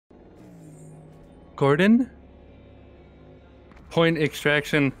Gordan? Point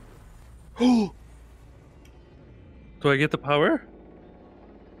extraction. Oh! Do I get the power?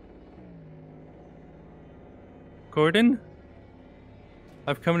 Gordan?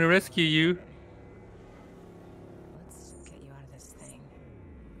 I've come to rescue you. Let's get you out of this thing.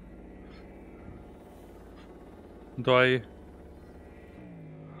 Do I...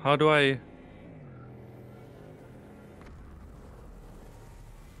 How do I...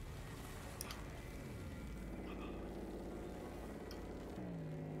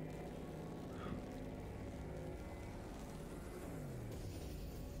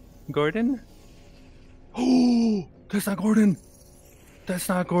 Gordan? Oh! That's not Gordan! That's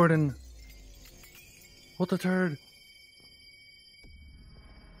not Gordan! What the turd?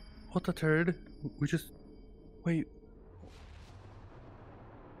 What the turd? We just... Wait.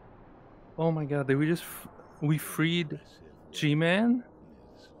 Oh my god, did we just... We freed G-Man?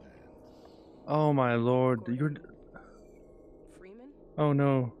 Oh my lord, you're... Freeman? Oh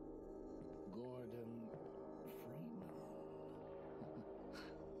no. Gordan Freeman.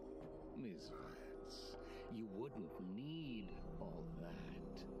 Miss Vance, you wouldn't need all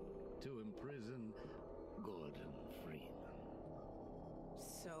that to imprison Gordan Freeman.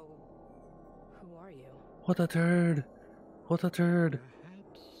 So, who are you? What a turd. What a turd.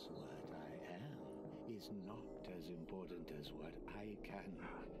 Perhaps what I am is not as important as what I can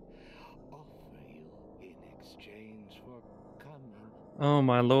offer you in exchange for coming. Oh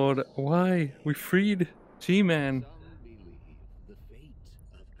my lord, why? We freed G-Man. Some believe the fate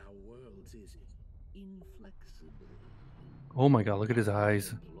of our worlds is inflexible. Oh my god, look at his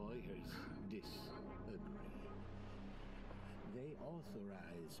eyes. Employers disagree. They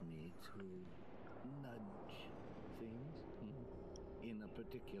authorize me to nudge things in a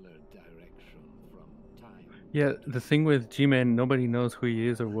particular direction from time. Yeah, the thing with G-Man, nobody knows who he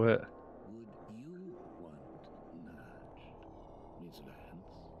is or what. Would you want nudged, Miss Vance?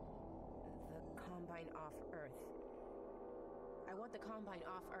 The Combine off Earth. I want the Combine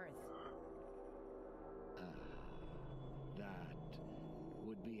off Earth. That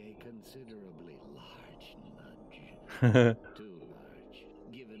would be a considerably large nudge. Too large,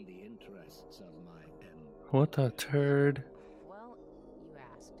 given the interests of my empire. What a turd. Well, you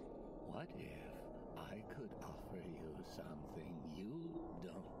asked. What if I could offer you something you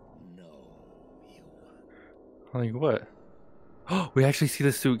don't know you want? Like what? Oh, we actually see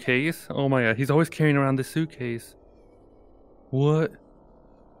the suitcase? Oh my god, he's always carrying around this suitcase. What?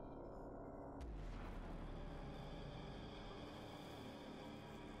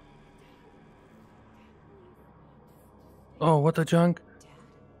 Oh, what the junk? Dad?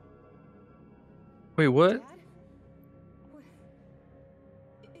 Wait, what? Dad? What?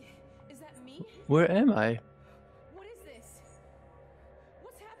 Is that me? Where am I? What is this?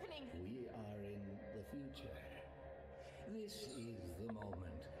 What's happening? We are in the future. This is the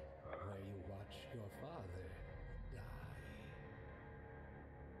moment where you watch your father die.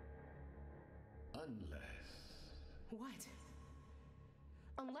 Unless What?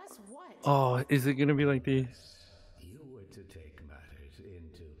 Unless what? Oh, is it gonna be like the... you were to take matters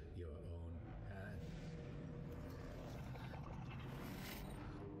into your own hands.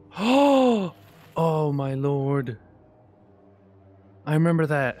 Oh! Oh my lord. I remember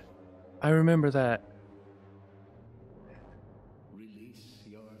that. I remember that. Release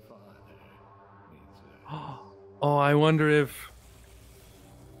your father, Miss Vance. Oh, I wonder if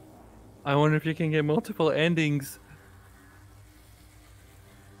you can get multiple endings.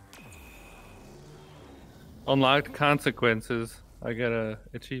 Unlocked consequences. I got a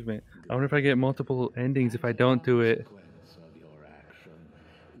achievement. I wonder if I get multiple endings if I don't do it. Consequence of your action,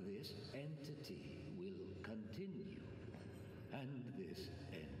 this entity will continue, and this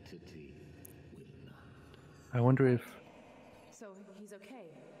entity will not. I wonder if... So he's okay,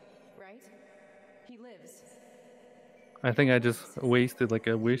 right? He lives. I think I just wasted like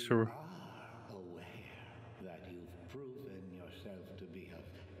a wish or... Are aware that you've proven yourself to be of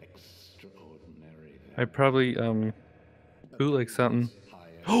extraordinary I probably, bootleg something.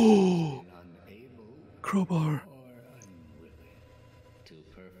 higher Oh! unable Crowbar. or unwilling to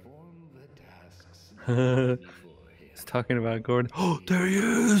perform the tasks before He's him. talking about Gordon. Oh, there he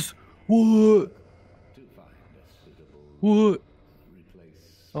is! What? To find a suitable What?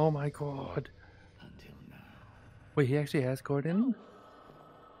 replace Oh my god. until now. Wait, he actually has Gordon?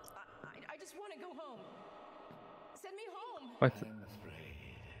 I just want to go home. Send me home. What? I'm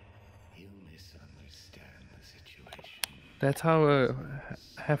afraid you misunderstand the situation. That's how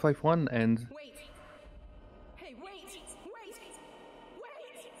Half-Life 1 ends. Wait. Hey, wait. Wait.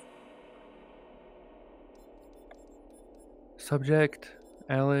 Wait. Subject,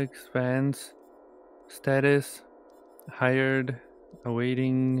 Alyx Vance. Status, hired,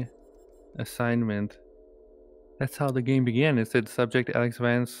 awaiting assignment. That's how the game began. It said subject Alyx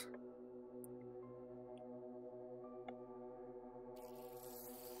Vance.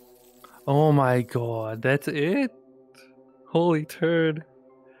 Oh my god, that's it? Holy turd.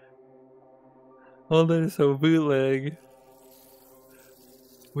 Oh, that is so bootleg.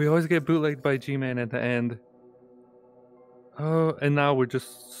 We always get bootlegged by G-Man at the end. Oh, and now we're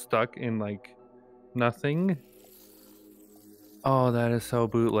just stuck in like nothing. Oh, that is so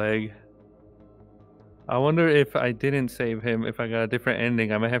bootleg. I wonder if I didn't save him, if I got a different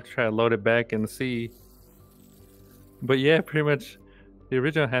ending. I might have to try to load it back and see. But yeah, pretty much the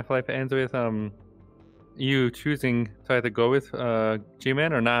original Half-Life ends with you choosing to either go with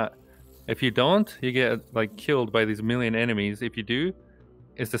G-Man or not. If you don't, you get like killed by these million enemies. If you do,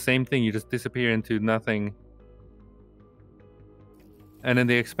 it's the same thing. You just disappear into nothing. And in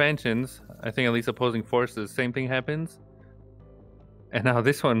the expansions, I think at least opposing forces, same thing happens. And now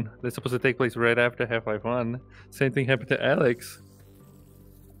this one, that's supposed to take place right after Half-Life 1. Same thing happened to Alyx.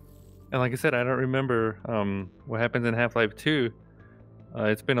 And like I said, I don't remember what happens in Half-Life 2.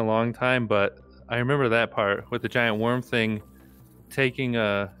 It's been a long time, but I remember that part with the giant worm thing taking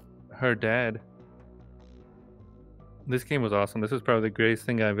her dad. This game was awesome. This was probably the greatest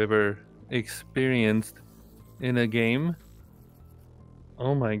thing I've ever experienced in a game.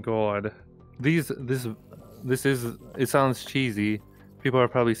 Oh my god. This is, it sounds cheesy. People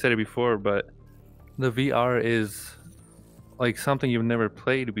have probably said it before, but the VR is like something you've never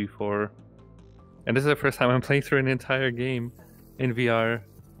played before. And this is the first time I'm playing through an entire game in VR.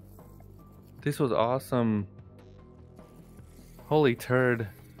 This was awesome. Holy turd.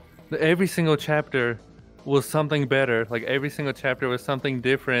 Every single chapter was something better. Like every single chapter was something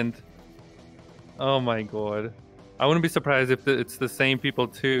different. Oh my god. I wouldn't be surprised if it's the same people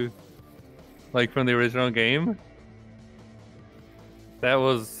too. Like from the original game. That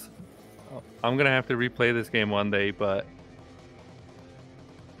was... I'm gonna have to replay this game one day, but...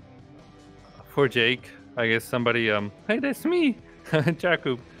 For Jake, I guess somebody, hey, that's me!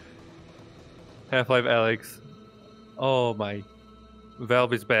 Jakub. Half-Life Alyx. Oh my...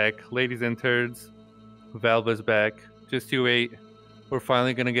 Valve is back. Ladies and turds. Valve is back. Just you wait. We're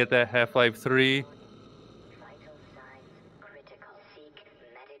finally gonna get that Half-Life 3. Vital signs critical. Seek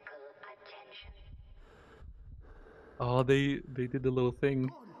medical attention. Oh, they did the little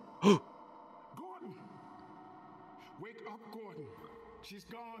thing. Gordon! Gordon! Wake up, Gordon! She's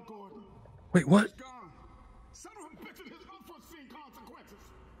gone, Gordon! Wait, what? She's gone! Son of a bitch, it has unforeseen consequences!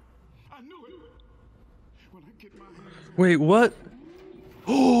 I knew it! When I get my hands on Wait, what?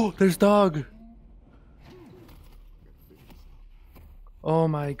 Oh, there's dog. Oh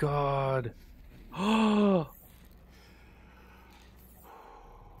my god. Oh.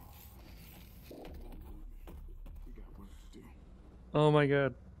 we got work to do. Oh my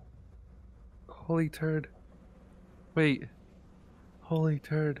god. Holy turd. Wait. Holy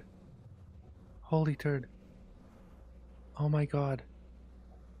turd. Holy turd. Oh my god.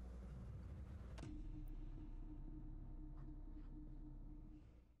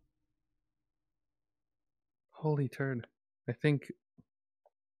 Holy turd. I think...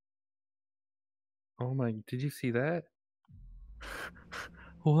 Oh my... Did you see that?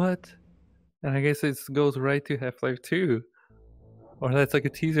 What? And I guess it goes right to Half-Life 2. Or that's like a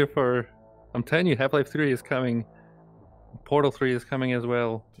teaser for... I'm telling you, Half-Life 3 is coming. Portal 3 is coming as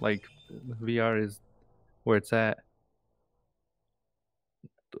well. Like, VR is where it's at.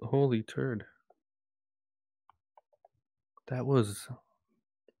 Holy turd. That was...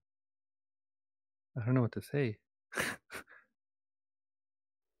 I don't know what to say.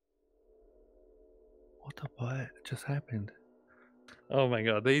 What the what just happened? Oh my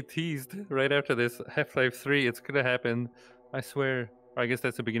god, they teased right after this Half-Life 3, it's gonna happen. I swear. Or I guess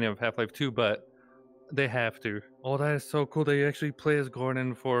that's the beginning of Half-Life 2, but they have to. Oh, that is so cool. They actually play as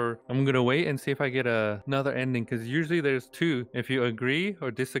Gordan for... I'm gonna wait and see if I get another ending, because usually there's two. If you agree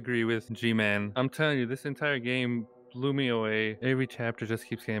or disagree with G-Man. I'm telling you, this entire game blew me away. Every chapter just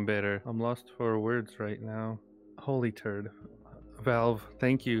keeps getting better. I'm lost for words right now. Holy turd. Valve,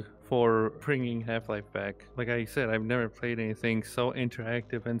 thank you for bringing Half-Life back. Like I said, I've never played anything so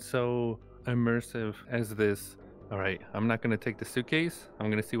interactive and so immersive as this. Alright, I'm not gonna take the suitcase. I'm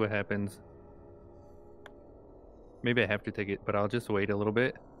gonna see what happens. Maybe I have to take it, but I'll just wait a little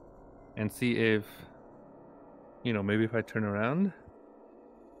bit and see if, you know, maybe if I turn around,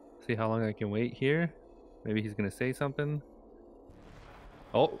 see how long I can wait here. Maybe he's gonna say something.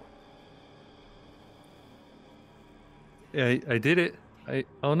 Oh. Yeah, I did it.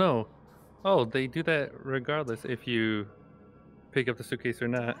 Oh no. Oh, they do that regardless if you pick up the suitcase or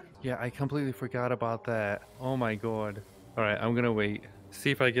not. Yeah, I completely forgot about that. Oh my god. Alright, I'm gonna wait.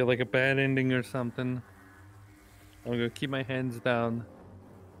 See if I get like a bad ending or something. I'm gonna keep my hands down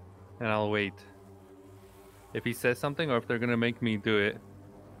and I'll wait. If he says something or if they're gonna make me do it.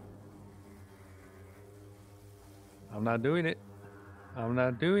 I'm not doing it. I'm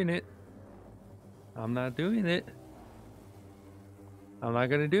not doing it. I'm not doing it. I'm not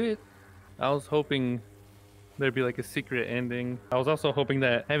gonna do it. I was hoping there'd be like a secret ending. I was also hoping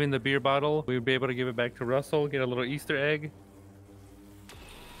that having the beer bottle, we would be able to give it back to Russell, get a little Easter egg.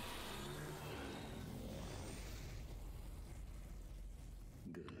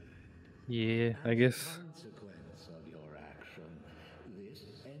 Yeah, I guess. Consequence of your action, this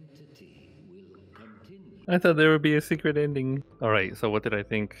entity will continue. I thought there would be a secret ending. Alright, so what did I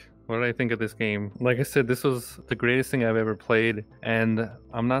think? What did I think of this game? Like I said, this was the greatest thing I've ever played, and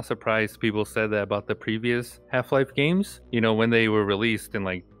I'm not surprised people said that about the previous Half-Life games. You know, when they were released in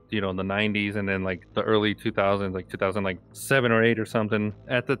like, you know, the 90s and then like the early 2000s, like 2007 or 8 or something.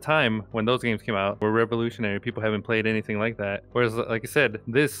 At the time when those games came out, were revolutionary. People haven't played anything like that. Whereas, like I said,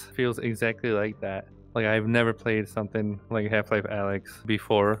 this feels exactly like that. Like I've never played something like Half-Life Alyx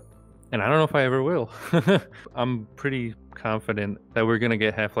before. And I don't know if I ever will. I'm pretty confident that we're gonna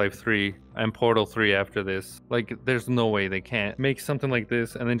get Half-Life 3 and Portal 3 after this. Like, there's no way they can't make something like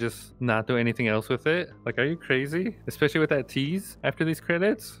this and then just not do anything else with it. Like, are you crazy? Especially with that tease after these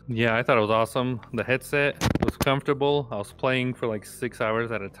credits? Yeah, I thought it was awesome. The headset was comfortable. I was playing for like 6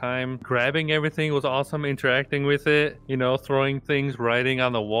 hours at a time. Grabbing everything was awesome. Interacting with it, you know, throwing things, writing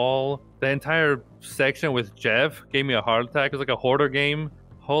on the wall. The entire section with Jeff gave me a heart attack. It was like a hoarder game.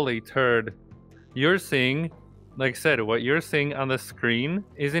 Holy turd. You're seeing, like I said, what you're seeing on the screen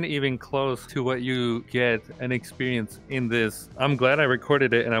isn't even close to what you get and experience in this. I'm glad I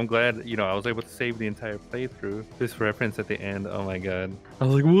recorded it, and I'm glad, you know, I was able to save the entire playthrough. This reference at the end, oh my god. I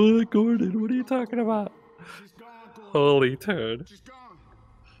was like, what, Gordon? What are you talking about? She's gone, Gordan. Holy turd. She's gone.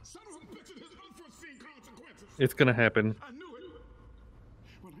 Son of a bitch, it has unforeseen consequences. It's gonna happen. I knew it.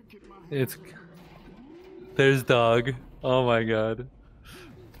 When I get my hands It's... on her. There's dog. Oh my god.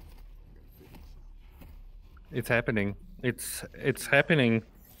 It's happening. It's happening.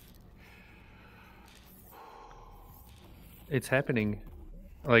 It's happening.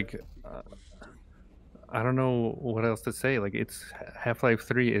 Like, I don't know what else to say. Like, it's Half-Life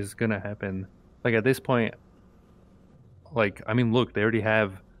 3 is gonna happen. Like, at this point, like, I mean, look, they already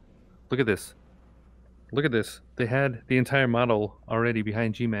have, look at this. Look at this. They had the entire model already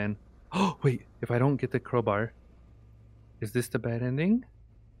behind G-Man. Oh, wait, if I don't get the crowbar, is this the bad ending?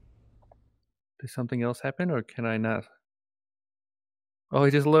 Did something else happen, or can I not? Oh,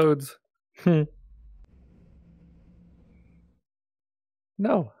 it just loads.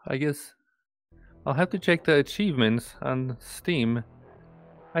 No, I guess I'll have to check the achievements on Steam.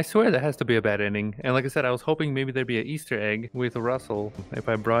 I swear that has to be a bad ending. And like I said, I was hoping maybe there'd be an Easter egg with Russell if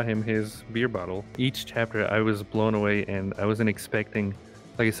I brought him his beer bottle. Each chapter I was blown away, and I wasn't expecting.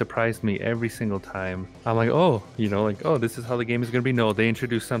 Like, it surprised me every single time. I'm like, oh, you know, like, oh, this is how the game is gonna be. No, they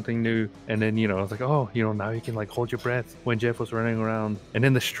introduced something new, and then, you know, I was like, oh, you know, now you can like hold your breath when Jeff was running around, and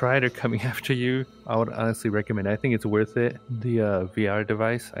then the Strider coming after you. I would honestly recommend it. I think it's worth it. The VR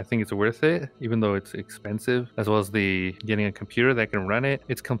device, I think it's worth it, even though it's expensive, as well as the getting a computer that can run it.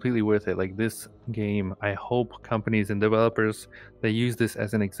 It's completely worth it. Like, this game, I hope companies and developers, they use this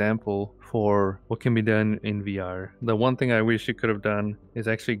as an example for what can be done in VR. The one thing I wish you could have done is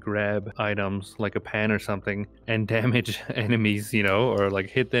actually grab items like a pan or something and damage enemies, you know, or like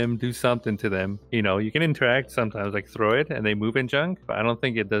hit them, do something to them. You know, you can interact sometimes, like throw it and they move and junk, but I don't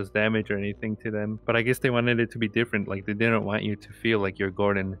think it does damage or anything to them. But I guess they wanted it to be different. Like, they didn't want you to feel like you're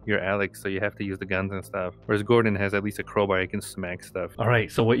Gordan, you're Alyx, so you have to use the guns and stuff. Whereas Gordan has at least a crowbar, he can smack stuff.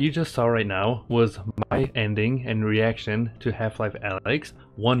 Alright, so what you just saw right now was my ending and reaction to Half-Life Alyx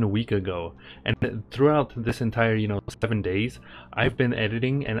 1 week ago. And throughout this entire, you know, 7 days, I've been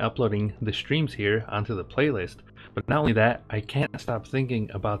editing and uploading the streams here onto the playlist. But not only that, I can't stop thinking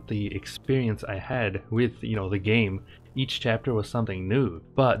about the experience I had with, you know, the game. Each chapter was something new.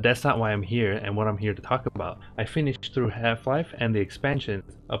 But that's not why I'm here and what I'm here to talk about. I finished through Half-Life and the expansions,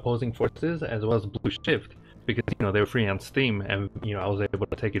 Opposing Forces, as well as Blue Shift, because, you know, they were free on Steam, and, you know, I was able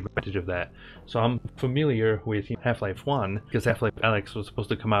to take advantage of that. So I'm familiar with, you know, Half-Life 1, because Half-Life Alyx was supposed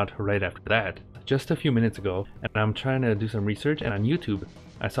to come out right after that, just a few minutes ago, and I'm trying to do some research, and on YouTube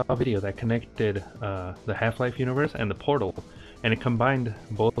I saw a video that connected the Half-Life universe and the Portal, and it combined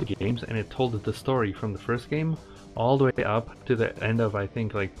both games, and it told the story from the first game all the way up to the end of, I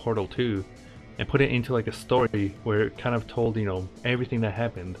think, like Portal 2, and put it into like a story where it kind of told, you know, everything that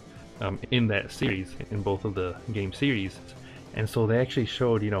happened in that series, in both of the game series. And so they actually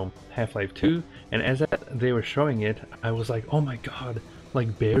showed, you know, Half-Life 2, and as they were showing it, I was like, oh my god,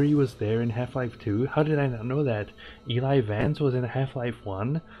 like Barry was there in Half-Life 2? How did I not know that? Alyx Vance was in Half-Life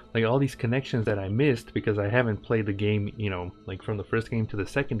 1? Like all these connections that I missed because I haven't played the game, you know, like from the first game to the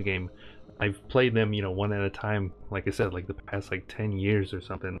second game. I've played them, you know, one at a time, like I said, like the past like 10 years or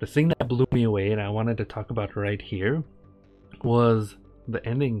something. The thing that blew me away and I wanted to talk about right here was the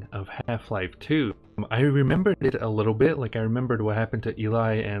ending of Half-Life 2. I remembered it a little bit, like I remembered what happened to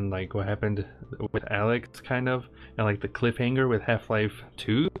Eli and like what happened with Alyx kind of, and like the cliffhanger with Half-Life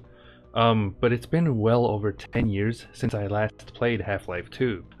 2. But it's been well over 10 years since I last played Half-Life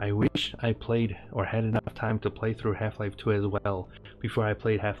 2. I wish I played or had enough time to play through Half-Life 2 as well before I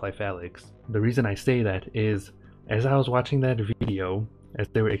played Half-Life Alyx. The reason I say that is, as I was watching that video, as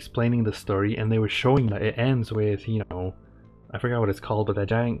they were explaining the story and they were showing that it ends with, you know, I forgot what it's called, but that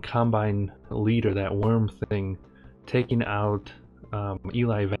giant Combine leader, that worm thing, taking out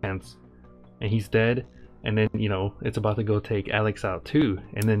Alyx Vance, and he's dead, and then, you know, it's about to go take Alyx out too,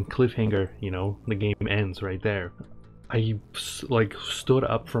 and then cliffhanger, you know, the game ends right there. I like stood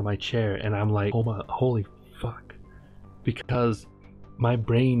up from my chair and I'm like, oh my, holy fuck, because my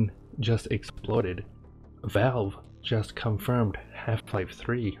brain just exploded. Valve just confirmed Half-Life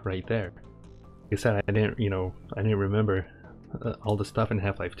 3 right there. Like I said, I didn't remember all the stuff in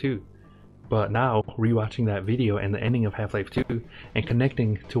Half-Life 2, but now rewatching that video and the ending of Half-Life 2 and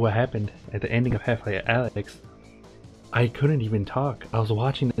connecting to what happened at the ending of Half-Life Alyx, I couldn't even talk. I was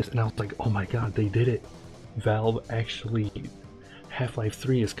watching this and I was like, oh my god, they did it. Valve actually, Half-Life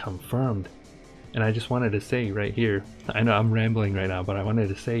 3 is confirmed. And I just wanted to say right here, I know I'm rambling right now, but I wanted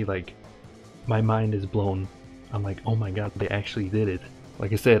to say, like, my mind is blown. I'm like, oh my god, they actually did it.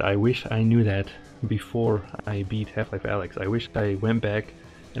 Like I said, I wish I knew that before I beat Half-Life Alyx. I wish I went back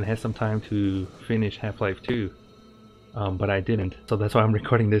and had some time to finish Half-Life 2, but I didn't. So that's why I'm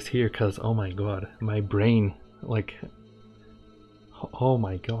recording this here, because oh my god, my brain, like, oh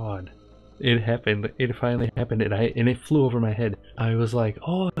my god, it happened. It finally happened, and it flew over my head. I was like,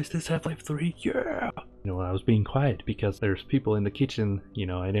 oh, is this Half-Life 3? Yeah! You know, I was being quiet because there's people in the kitchen, you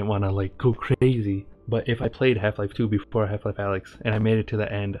know, I didn't want to like go crazy. But if I played Half-Life 2 before Half-Life Alyx and I made it to the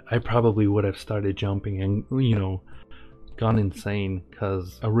end, I probably would have started jumping and, you know, gone insane,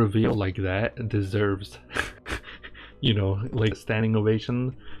 because a reveal like that deserves, you know, like a standing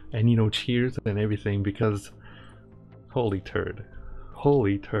ovation and, you know, cheers and everything, because holy turd.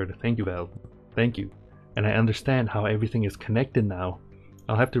 Holy turd. Thank you, Valve. Thank you. And I understand how everything is connected now.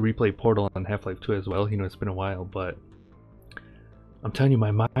 I'll have to replay Portal on Half-Life 2 as well, you know, it's been a while, but I'm telling you,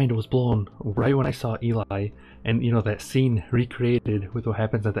 my mind was blown right when I saw Eli and, you know, that scene recreated with what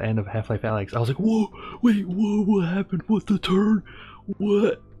happens at the end of Half-Life Alyx. I was like, whoa, wait, whoa, what happened? What the turn?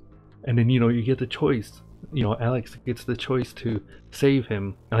 What? And then, you know, you get the choice. You know, Alyx gets the choice to save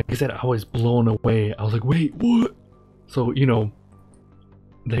him. And like I said, I was blown away. I was like, wait, what? So, you know,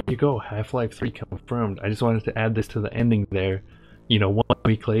 there you go. Half-Life 3 confirmed. I just wanted to add this to the ending there. You know, 1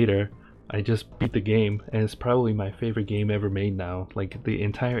 week later, I just beat the game, and it's probably my favorite game ever made now. Like, the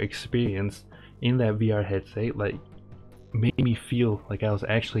entire experience in that VR headset, like, made me feel like I was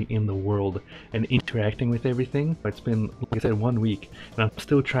actually in the world and interacting with everything. It's been, like I said, 1 week, and I'm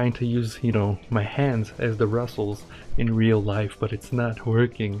still trying to use, you know, my hands as the Russells in real life, but it's not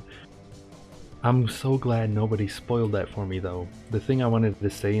working. I'm so glad nobody spoiled that for me, though. The thing I wanted to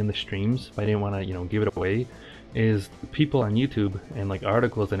say in the streams, but I didn't want to, you know, give it away, is people on YouTube and like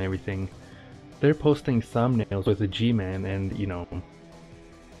articles and everything, they're posting thumbnails with a G-Man, and you know,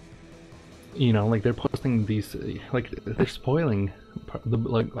 like they're posting these, like they're spoiling the,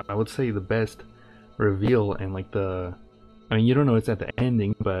 like, I would say the best reveal, and like the, I mean, you don't know it's at the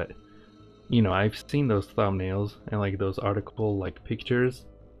ending, but you know, I've seen those thumbnails and like those article like pictures.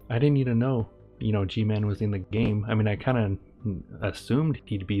 I didn't need to know, you know, G-Man was in the game. I mean, I kind of assumed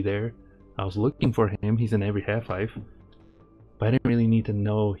he'd be there. I was looking for him, he's in every Half-Life, but I didn't really need to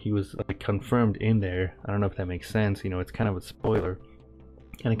know he was like confirmed in there. I don't know if that makes sense, you know, it's kind of a spoiler,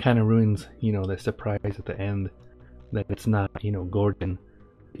 and it kind of ruins, you know, the surprise at the end that it's not, you know, Gordan.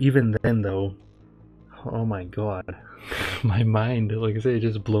 Even then though, oh my god, my mind, like I said,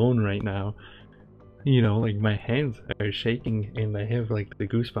 is just blown right now. You know, like my hands are shaking and I have like the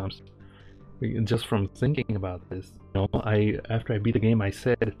goosebumps just from thinking about this. You know, after I beat the game, I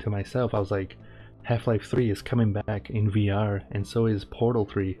said to myself, I was like, Half-Life 3 is coming back in VR, and so is Portal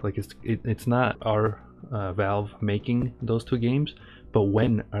 3. Like, it's not our Valve making those two games, but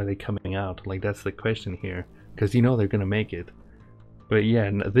when are they coming out? Like, that's the question here, because you know they're gonna make it. But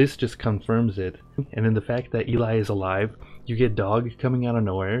yeah, this just confirms it. And then the fact that Eli is alive, you get dog coming out of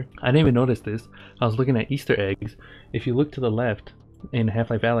nowhere. I didn't even notice this. I was looking at Easter eggs. If you look to the left in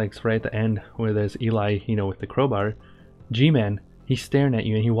Half-Life Alyx, right at the end where there's Eli, you know, with the crowbar, G-Man, he's staring at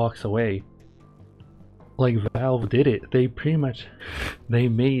you and he walks away. Like, Valve did it. They pretty much, they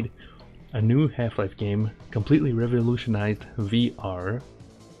made a new Half-Life game, completely revolutionized VR,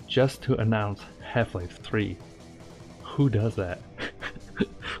 just to announce Half-Life 3. Who does that?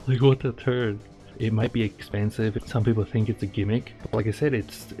 Like, what a turd. It might be expensive, some people think it's a gimmick, but like I said,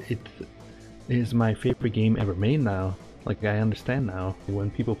 it is my favorite game ever made now. Like, I understand now.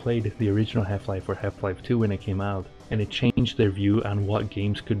 When people played the original Half-Life or Half-Life 2 when it came out, and it changed their view on what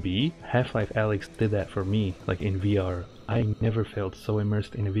games could be, Half-Life Alyx did that for me, like in VR. I never felt so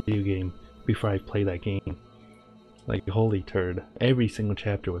immersed in a video game before I played that game. Like, holy turd. Every single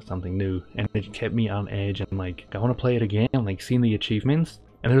chapter was something new, and it kept me on edge, and like, I want to play it again, like seeing the achievements.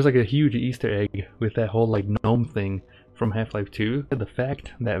 And there's like a huge Easter egg with that whole like gnome thing from Half-Life 2. The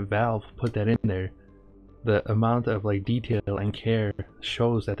fact that Valve put that in there, the amount of like detail and care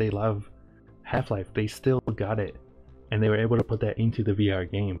shows that they love Half-Life. They still got it, and they were able to put that into the VR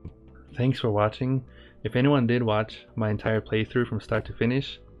game. Thanks for watching. If anyone did watch my entire playthrough from start to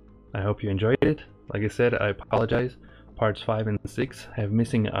finish, I hope you enjoyed it. Like I said, I apologize. Parts 5 and 6 have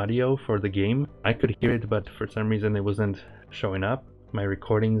missing audio for the game. I could hear it, but for some reason it wasn't showing up. My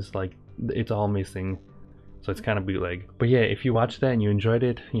recordings, like, it's all missing, so it's kind of bootleg. But yeah, if you watched that and you enjoyed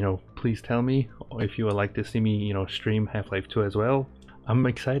it, you know, please tell me. If you would like to see me, you know, stream Half-Life 2 as well. I'm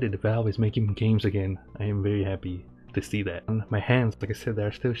excited. Valve is making games again. I am very happy to see that. And my hands, like I said,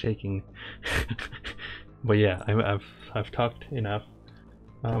 they're still shaking. But yeah, I've talked enough.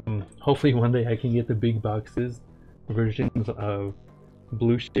 Hopefully one day I can get the big boxes versions of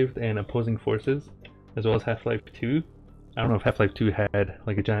Blue Shift and Opposing Forces, as well as Half-Life 2. I don't know if Half-Life 2 had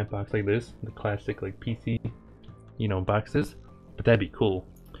like a giant box like this, the classic like PC, you know, boxes, but that'd be cool.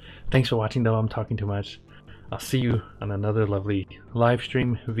 Thanks for watching though, I'm talking too much. I'll see you on another lovely live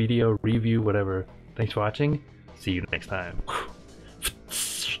stream, video, review, whatever. Thanks for watching, see you next time.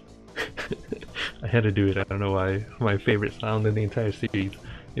 I had to do it, I don't know why. My favorite sound in the entire series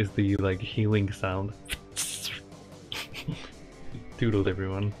is the like healing sound. Doodles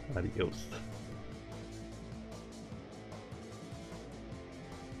everyone, adios.